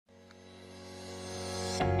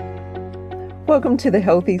Welcome to the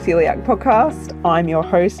Healthy Celiac Podcast. I'm your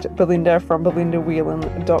host, Belinda from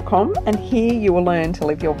belindawhelan.com, and here you will learn to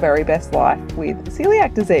live your very best life with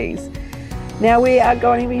celiac disease. Now we are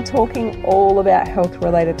going to be talking all about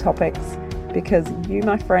health-related topics because you,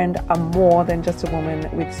 my friend, are more than just a woman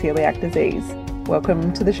with celiac disease.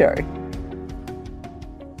 Welcome to the show.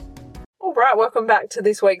 All right, welcome back to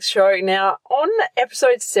this week's show. Now, on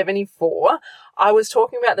episode 74, I was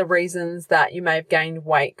talking about the reasons that you may have gained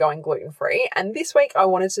weight going gluten-free. And this week I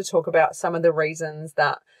wanted to talk about some of the reasons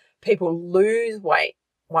that people lose weight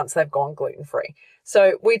once they've gone gluten-free.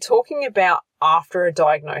 So we're talking about after a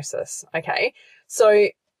diagnosis, okay? So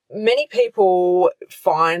many people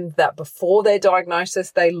find that before their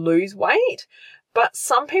diagnosis they lose weight, but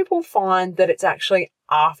some people find that it's actually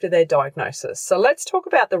after their diagnosis. So let's talk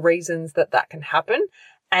about the reasons that that can happen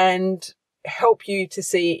and help you to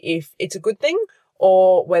see if it's a good thing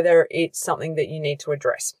or whether it's something that you need to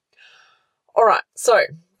address. All right, so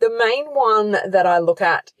the main one that I look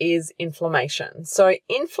at is inflammation. So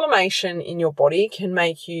inflammation in your body can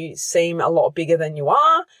make you seem a lot bigger than you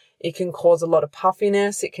are. It can cause a lot of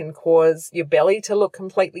puffiness. It can cause your belly to look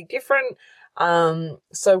completely different.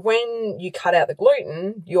 So when you cut out the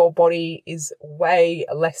gluten, your body is way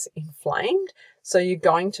less inflamed. So you're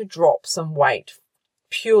going to drop some weight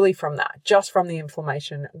purely from that, just from the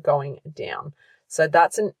inflammation going down. So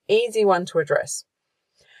that's an easy one to address.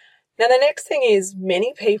 Now, the next thing is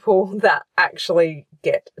many people that actually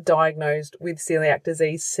get diagnosed with celiac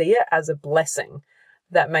disease see it as a blessing.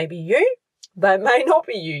 That may be you, that may not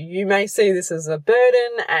be you. You may see this as a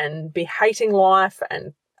burden and be hating life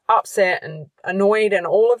and upset and annoyed and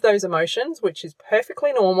all of those emotions, which is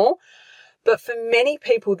perfectly normal. But for many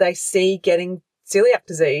people, they see getting celiac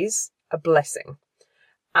disease a blessing.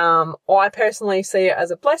 I personally see it as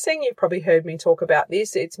a blessing. You've probably heard me talk about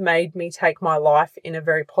this. It's made me take my life in a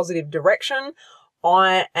very positive direction.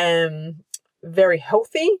 I am very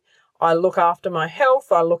healthy. I look after my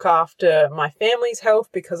health. I look after my family's health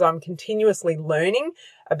because I'm continuously learning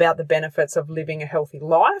about the benefits of living a healthy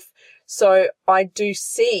life. So I do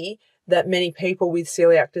see that many people with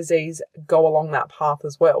celiac disease go along that path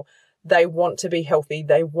as well. They want to be healthy.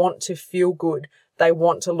 They want to feel good. They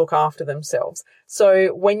want to look after themselves. So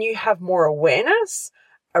when you have more awareness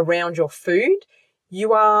around your food,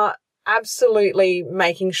 you are absolutely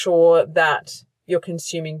making sure that you're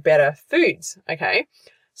consuming better foods, okay?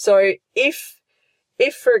 So if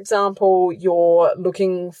for example, you're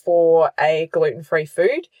looking for a gluten-free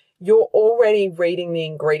food, you're already reading the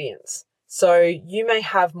ingredients. So you may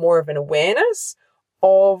have more of an awareness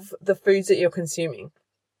of the foods that you're consuming.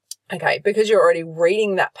 Okay, because you're already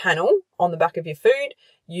reading that panel on the back of your food,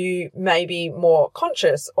 you may be more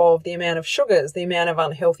conscious of the amount of sugars, the amount of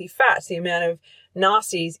unhealthy fats, the amount of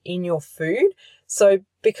nasties in your food. So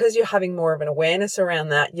because you're having more of an awareness around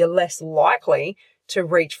that, you're less likely to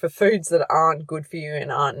reach for foods that aren't good for you and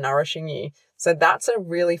aren't nourishing you. So that's a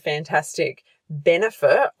really fantastic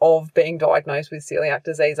benefit of being diagnosed with celiac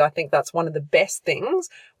disease. I think that's one of the best things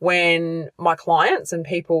when my clients and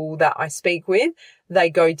people that I speak with, they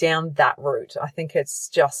go down that route. I think it's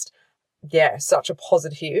just, such a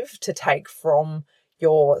positive to take from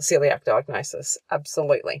your celiac diagnosis.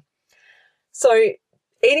 Absolutely. So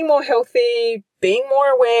eating more healthy, being more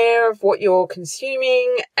aware of what you're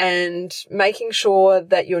consuming and making sure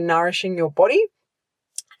that you're nourishing your body.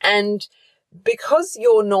 And because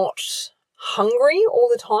you're not hungry all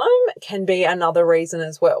the time can be another reason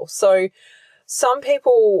as well. So some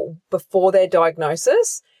people before their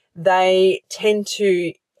diagnosis, they tend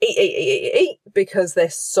to eat because they're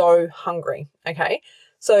so hungry, okay?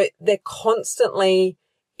 So they're constantly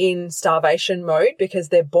in starvation mode because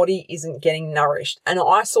their body isn't getting nourished. And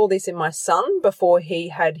I saw this in my son before he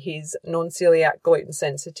had his non-celiac gluten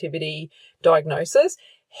sensitivity diagnosis.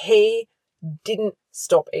 He didn't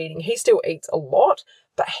stop eating. He still eats a lot,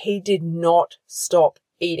 but he did not stop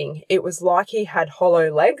eating. It was like he had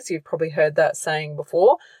hollow legs. You've probably heard that saying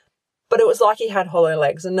before, but it was like he had hollow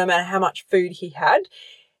legs. And no matter how much food he had,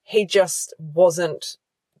 he just wasn't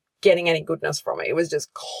getting any goodness from it. It was just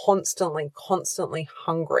constantly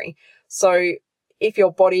hungry. So if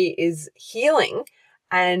your body is healing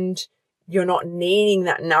and you're not needing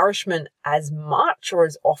that nourishment as much or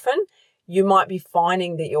as often, you might be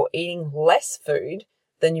finding that you're eating less food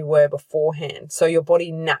than you were beforehand. So your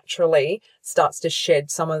body naturally starts to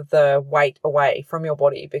shed some of the weight away from your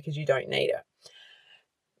body because you don't need it.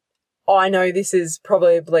 I know this is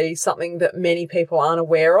probably something that many people aren't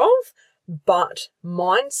aware of, but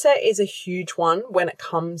mindset is a huge one when it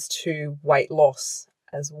comes to weight loss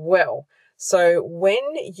as well. So when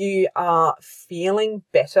you are feeling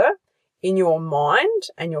better in your mind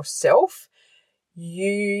and yourself,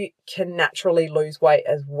 you can naturally lose weight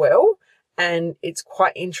as well. And it's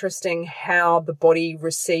quite interesting how the body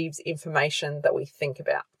receives information that we think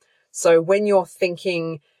about. So when you're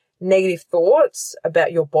thinking negative thoughts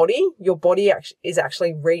about your body is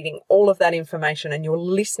actually reading all of that information, and you're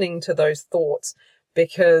listening to those thoughts,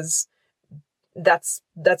 because that's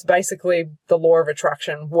basically the law of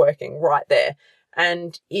attraction working right there.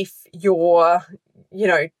 And if you're,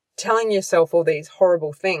 telling yourself all these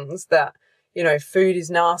horrible things that, food is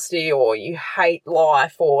nasty, or you hate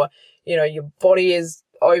life, or, your body is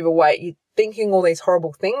overweight, you're thinking all these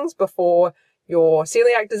horrible things before your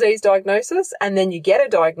celiac disease diagnosis, and then you get a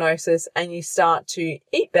diagnosis and you start to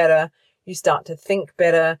eat better, you start to think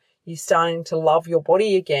better, you're starting to love your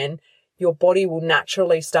body again, your body will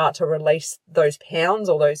naturally start to release those pounds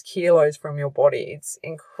or those kilos from your body. It's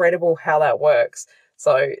incredible how that works.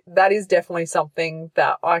 So that is definitely something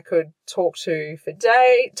that I could talk to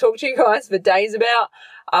you guys for days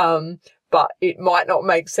about. But it might not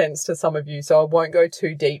make sense to some of you, so I won't go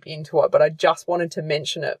too deep into it, but I just wanted to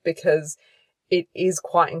mention it because it is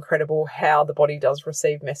quite incredible how the body does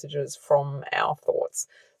receive messages from our thoughts.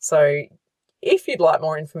 So if you'd like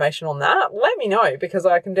more information on that, let me know, because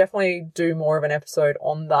I can definitely do more of an episode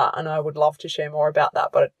on that, and I would love to share more about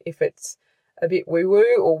that. But if it's a bit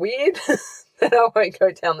woo-woo or weird, then I won't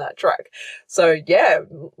go down that track. So yeah,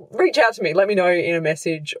 reach out to me. Let me know in a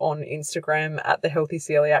message on Instagram at The Healthy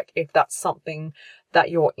Celiac if that's something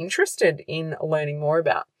that you're interested in learning more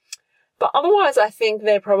about. But otherwise, I think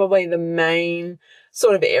they're probably the main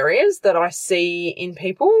sort of areas that I see in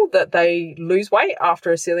people that they lose weight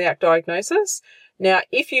after a celiac diagnosis. Now,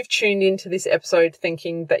 if you've tuned into this episode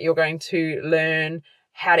thinking that you're going to learn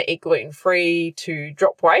how to eat gluten-free to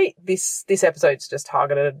drop weight, this episode's just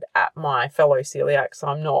targeted at my fellow celiacs.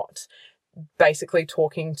 I'm not basically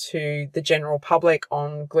talking to the general public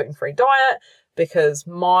on gluten-free diet, because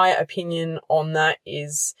my opinion on that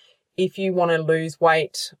is, if you want to lose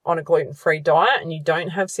weight on a gluten-free diet and you don't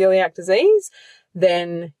have celiac disease,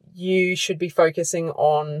 then you should be focusing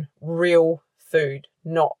on real food,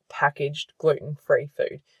 not packaged gluten-free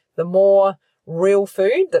food. The more real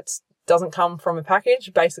food that doesn't come from a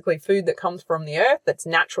package, basically food that comes from the earth that's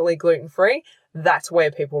naturally gluten-free, that's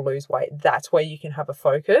where people lose weight. That's where you can have a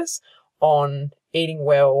focus on eating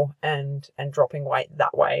well and dropping weight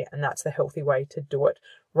that way. And that's the healthy way to do it,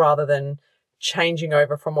 rather than changing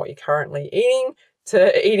over from what you're currently eating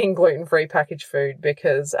to eating gluten-free packaged food.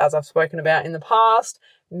 Because as I've spoken about in the past,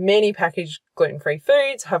 many packaged gluten-free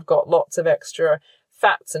foods have got lots of extra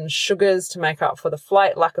fats and sugars to make up for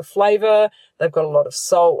the lack of flavor. They've got a lot of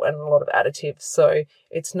salt and a lot of additives. So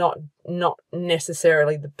it's not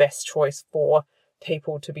necessarily the best choice for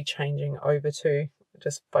people to be changing over to.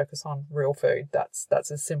 Just focus on real food. That's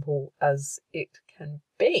as simple as it can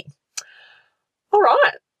be. All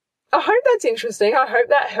right. I hope that's interesting. I hope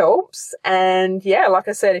that helps. And yeah, like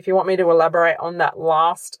I said, if you want me to elaborate on that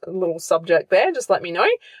last little subject there, just let me know.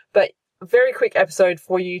 But very quick episode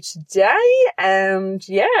for you today. And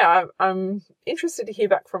yeah, I'm interested to hear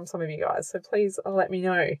back from some of you guys. So please let me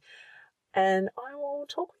know. And I will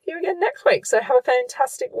talk with you again next week. So have a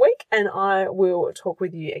fantastic week, and I will talk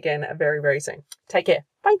with you again very, very soon. Take care.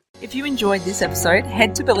 Bye. If you enjoyed this episode,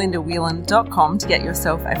 head to belindawhelan.com to get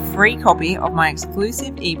yourself a free copy of my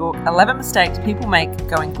exclusive ebook, 11 Mistakes People Make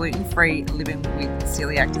Going Gluten-Free Living with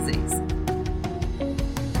Celiac Disease.